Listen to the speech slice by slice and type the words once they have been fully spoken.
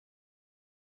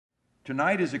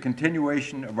Tonight is a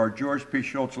continuation of our George P.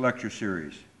 Shultz lecture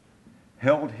series,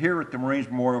 held here at the Marines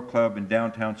Memorial Club in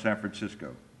downtown San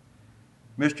Francisco.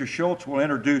 Mr. Shultz will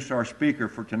introduce our speaker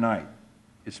for tonight.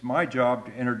 It's my job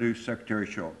to introduce Secretary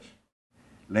Shultz.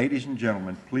 Ladies and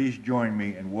gentlemen, please join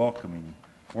me in welcoming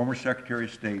former Secretary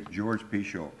of State George P.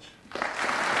 Shultz.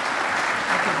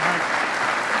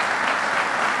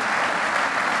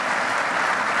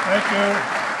 Thank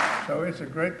you. So it's a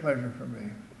great pleasure for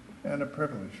me and a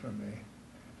privilege for me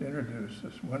to introduce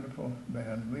this wonderful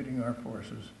man leading our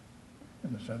forces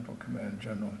in the Central Command,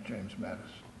 General James Mattis.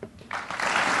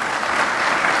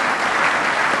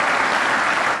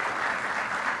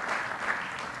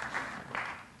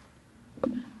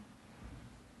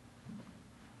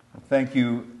 Thank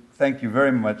you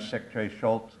very much, Secretary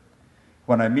Shultz.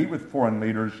 When I meet with foreign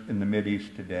leaders in the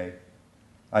Mideast today,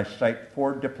 I cite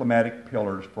four diplomatic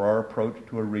pillars for our approach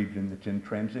to a region that's in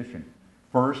transition.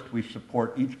 First, we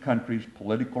support each country's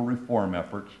political reform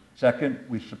efforts. Second,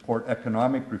 we support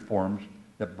economic reforms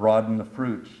that broaden the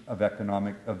fruits of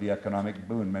the economic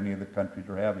boon many of the countries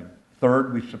are having.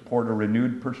 Third, we support a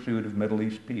renewed pursuit of Middle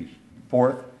East peace.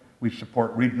 Fourth, we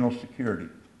support regional security.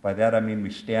 By that I mean we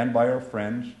stand by our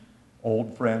friends,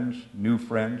 old friends, new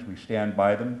friends. We stand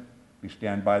by them. We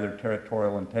stand by their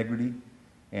territorial integrity,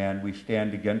 and we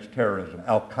stand against terrorism.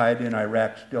 Al-Qaeda in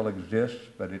Iraq still exists,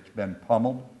 but it's been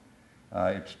pummeled.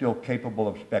 It's still capable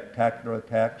of spectacular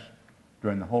attacks.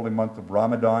 During the holy month of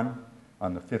Ramadan,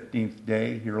 on the 15th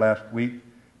day here last week,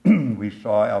 we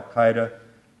saw Al-Qaeda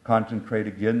concentrate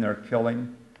again their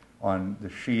killing on the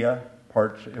Shia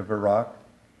parts of Iraq,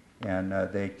 and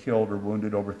they killed or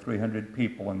wounded over 300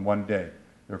 people in one day.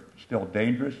 They're still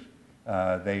dangerous.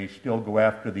 They still go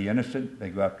after the innocent.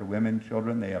 They go after women,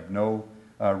 children. They have no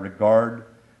regard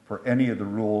for any of the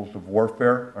rules of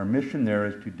warfare. Our mission there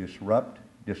is to disrupt,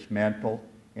 dismantle,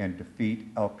 and defeat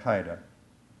Al-Qaeda,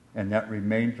 and that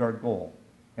remains our goal,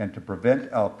 and to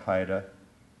prevent Al-Qaeda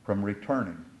from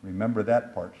returning. Remember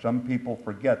that part. Some people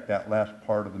forget that last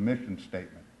part of the mission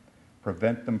statement.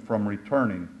 Prevent them from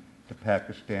returning to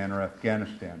Pakistan or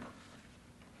Afghanistan.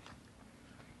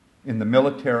 In the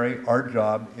military, our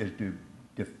job is to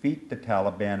defeat the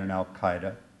Taliban and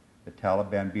Al-Qaeda, the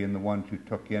Taliban being the ones who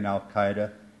took in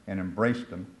Al-Qaeda and embraced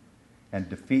them, and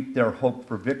defeat their hope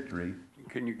for victory.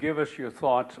 Can you give us your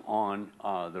thoughts on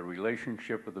the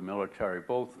relationship of the military,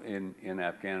 both in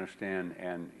Afghanistan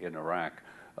and in Iraq,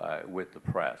 with the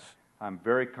press? I'm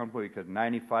very comfortable because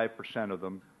 95% of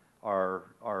them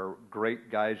are great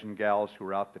guys and gals who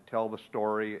are out to tell the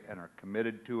story and are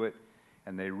committed to it,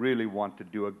 and they really want to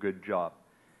do a good job.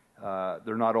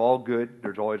 They're not all good.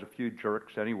 There's always a few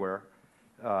jerks anywhere.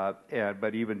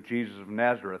 But even Jesus of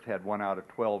Nazareth had 1 out of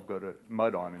 12 go to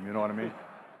mud on him, you know what I mean?